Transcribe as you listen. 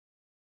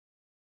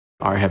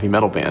our heavy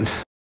metal band.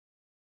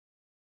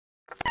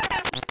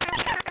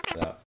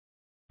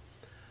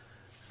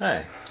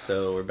 Hi,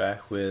 so we're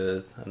back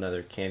with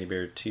another Candy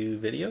Bear 2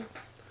 video.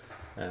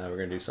 We're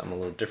going to do something a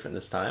little different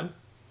this time.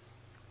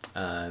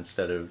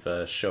 Instead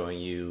of showing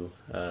you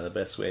the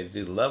best way to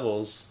do the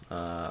levels,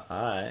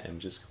 I am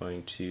just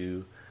going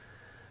to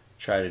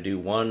try to do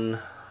one,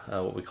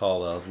 what we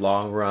call a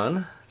long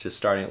run, just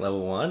starting at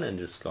level 1 and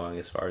just going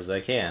as far as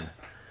I can.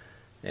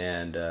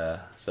 And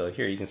so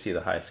here you can see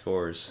the high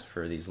scores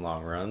for these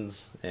long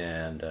runs.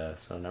 And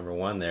so number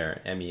 1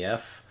 there,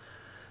 MEF,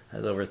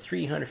 has over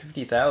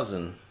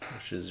 350,000,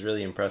 which is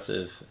really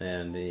impressive,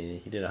 and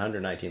he did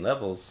 119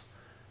 levels.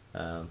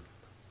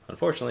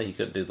 Unfortunately, he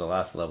couldn't do the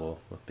last level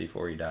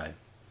before he died.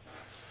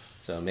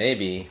 So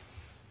maybe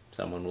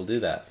someone will do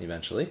that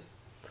eventually.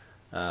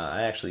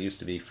 I actually used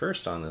to be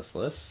first on this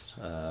list,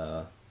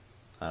 I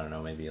don't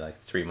know, maybe like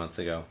 3 months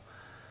ago.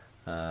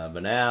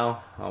 But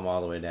now I'm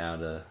all the way down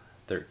to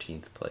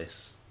 13th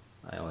place.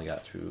 I only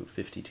got through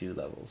 52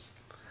 levels.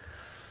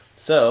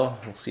 So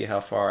we'll see how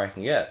far I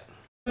can get.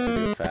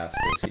 Do it fast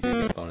because he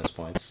did get bonus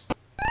points.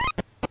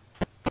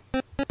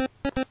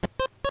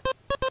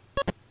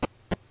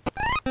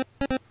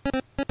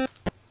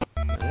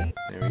 Alright,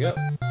 there we go.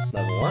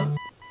 Level 1.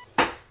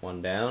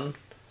 1 down.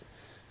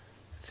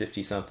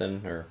 50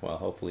 something, or well,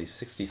 hopefully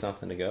 60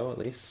 something to go at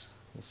least.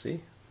 We'll see.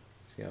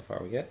 See how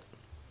far we get.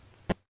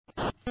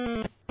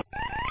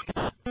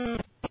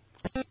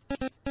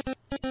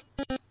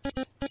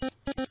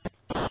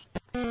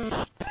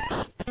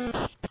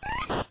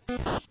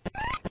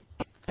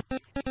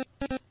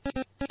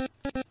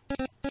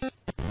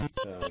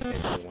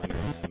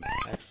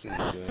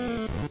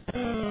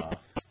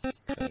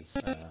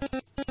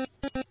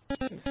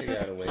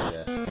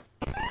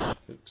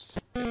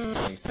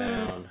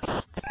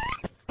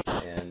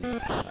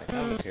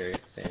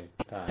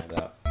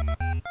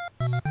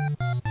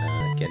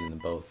 Getting them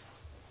both,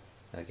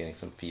 getting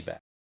some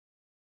feedback.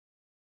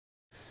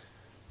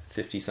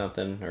 50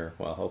 something, or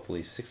well,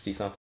 hopefully 60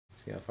 something.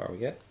 See how far we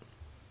get.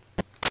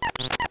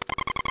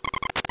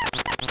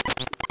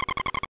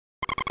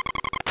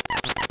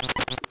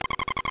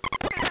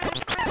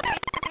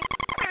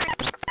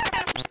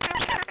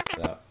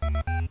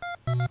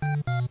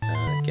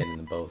 Getting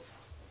them both,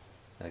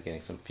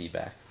 getting some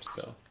feedback.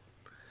 So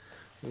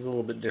it's a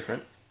little bit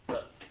different,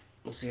 but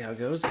we'll see how it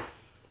goes.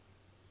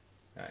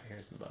 Alright,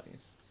 here's the bunnies.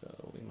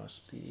 So we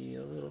must be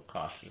a little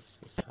cautious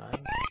this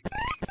time.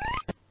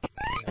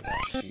 We have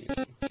that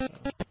shield,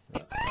 so,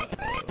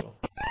 uh-oh.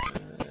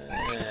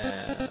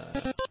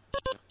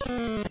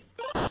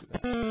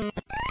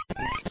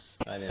 Oops,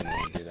 I didn't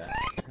mean to do that.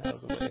 That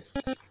was a waste.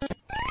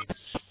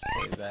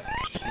 Save that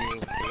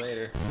shield for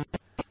later.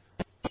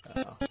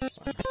 Oh, it's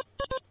fine.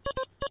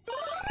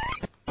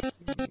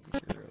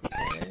 You're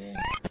okay.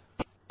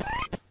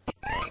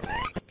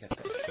 Get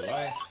that extra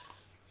life.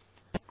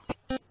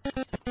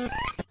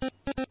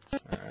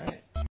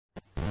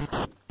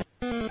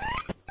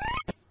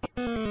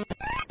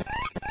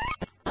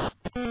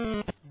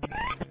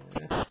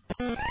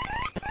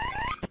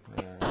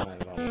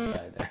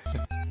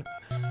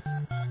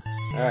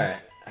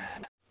 Alright.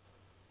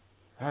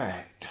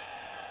 Alright.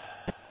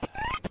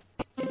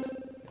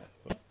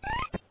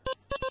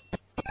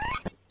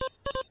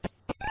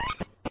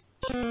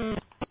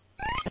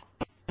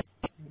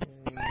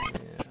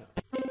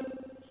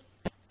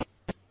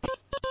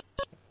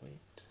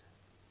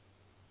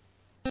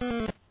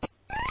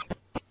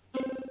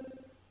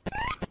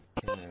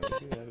 We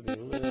do have to be a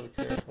little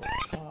careful at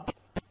the top.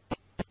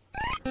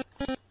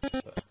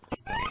 But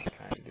I'm not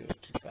trying to do it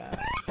too fast.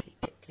 Keep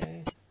okay.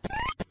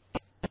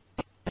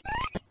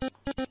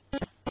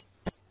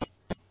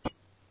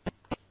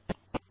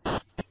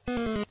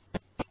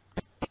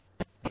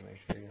 Make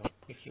sure you don't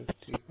push this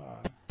too far.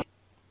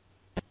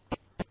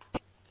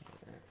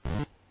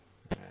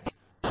 Alright.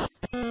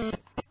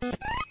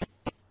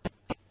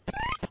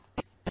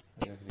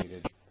 I guess if you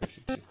did push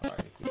it too far,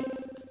 you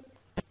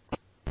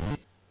could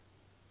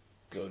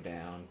go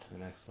down to the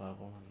next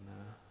level and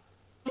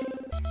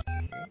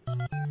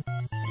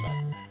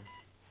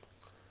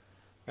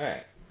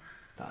alright.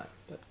 Time,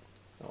 but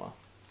oh well.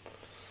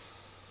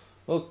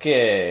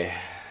 Okay.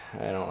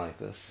 I don't like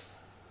this.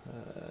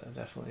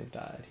 Definitely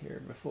died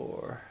here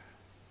before.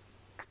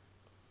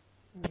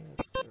 Not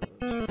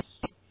feeling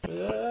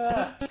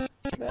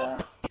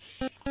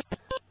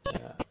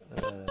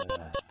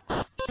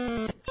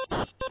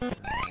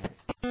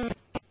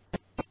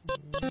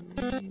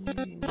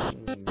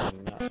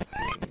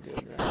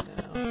good right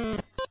now.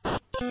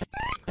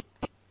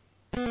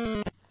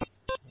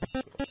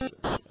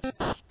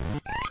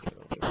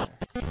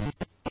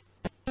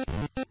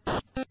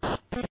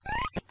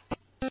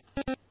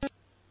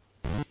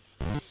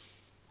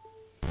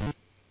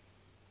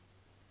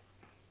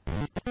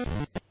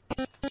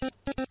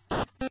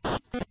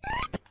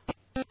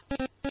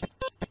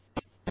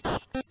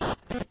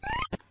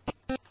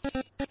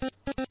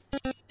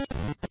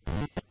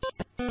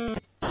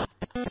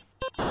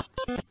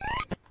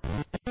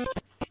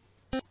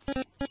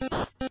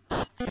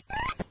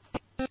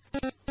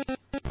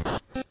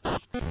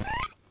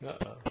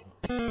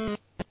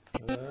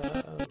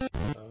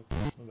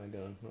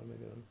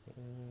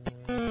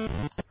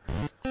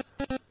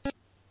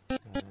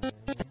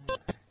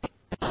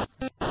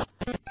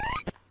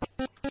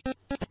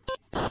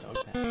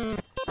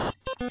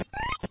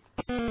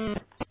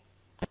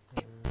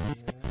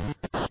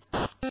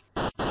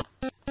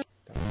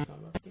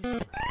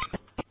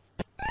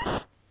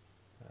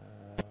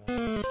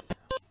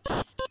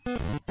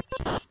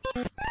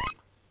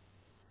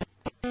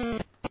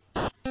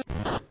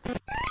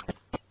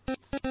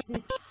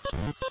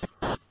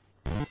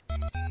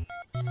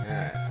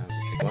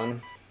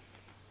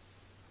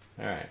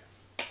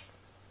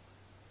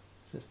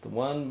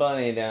 one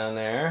bunny down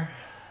there.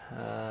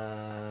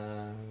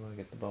 Want to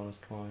get the bonus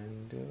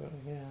coin? Do it?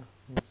 Yeah,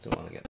 I still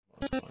want to get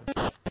the bonus coin.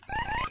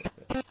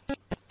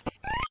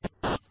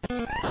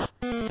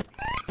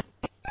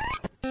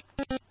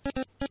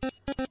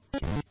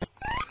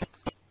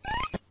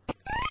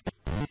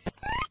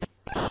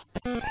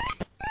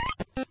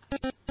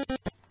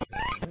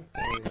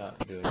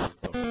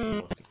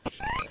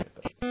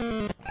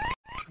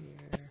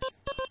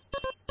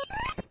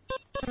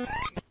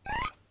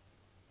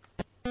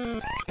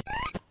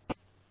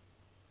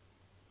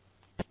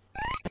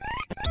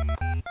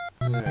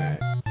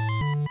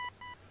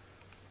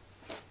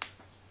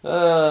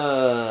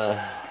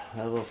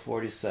 Level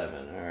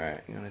 47.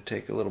 Alright, I'm gonna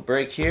take a little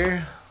break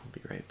here. I'll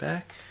be right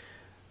back.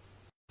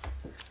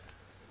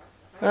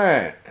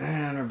 Alright,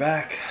 and we're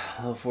back.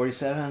 Level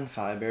 47,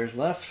 5 bears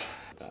left.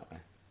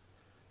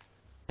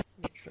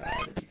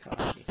 Try to be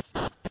cautious.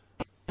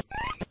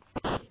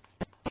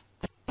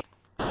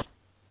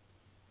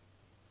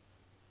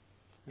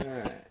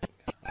 Alright,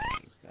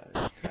 got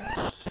his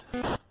traps.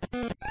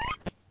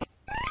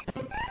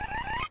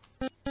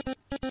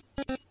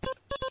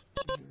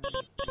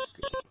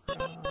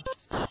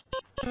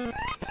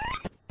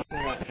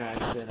 We're not trying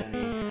to get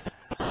any.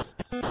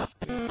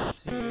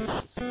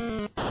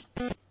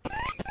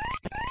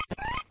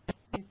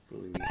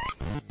 Hopefully, die.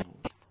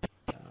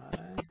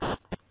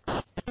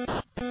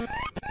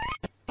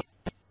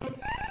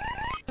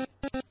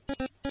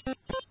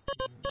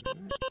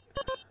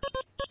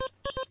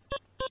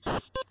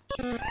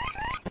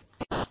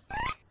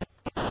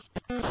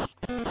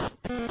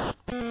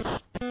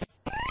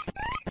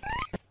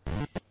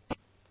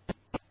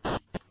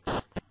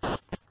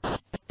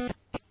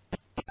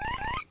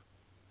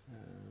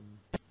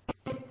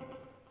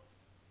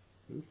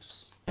 Oops.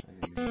 I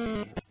didn't mean to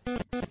do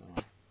that. No,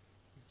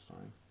 it's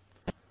fine.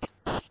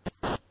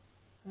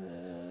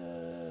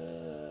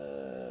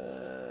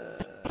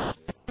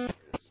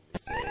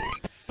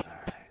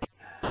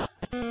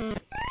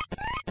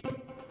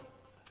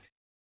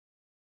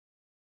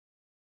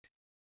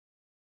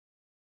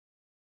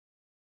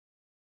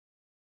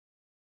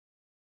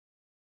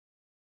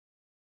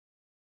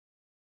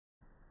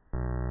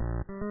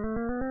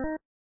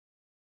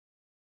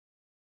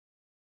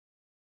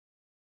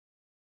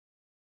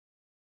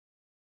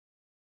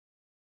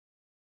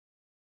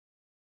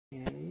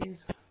 Candies.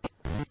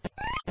 And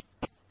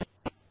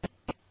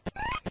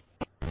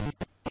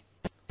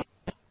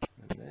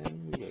then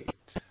we wait.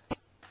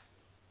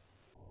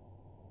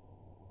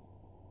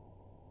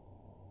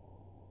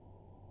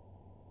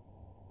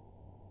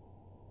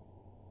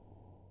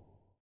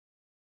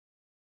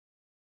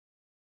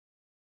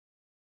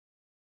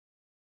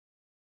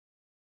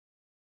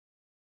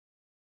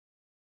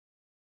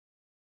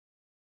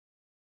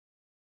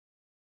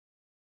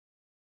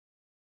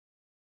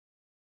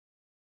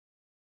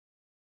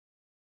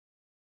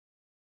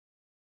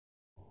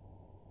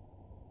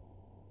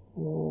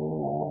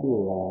 I'll be a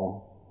while.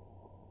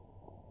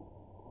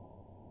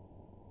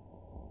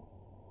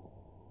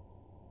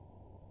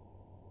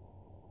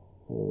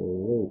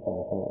 Really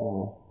fast right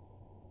now.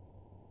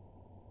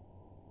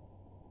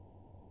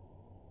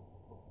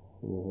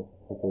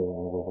 Okay,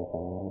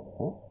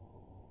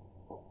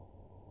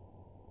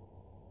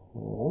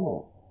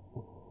 Alright.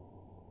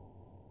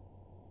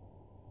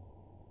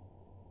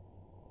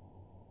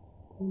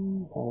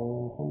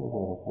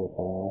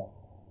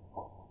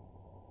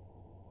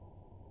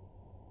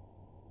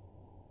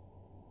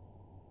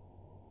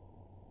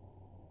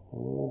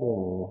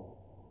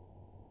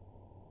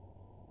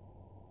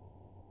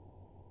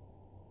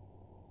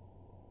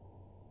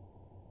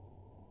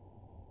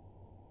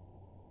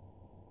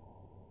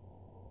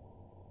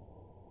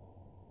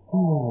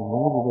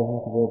 Maybe they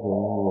have to go for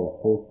a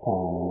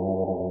FaceTime.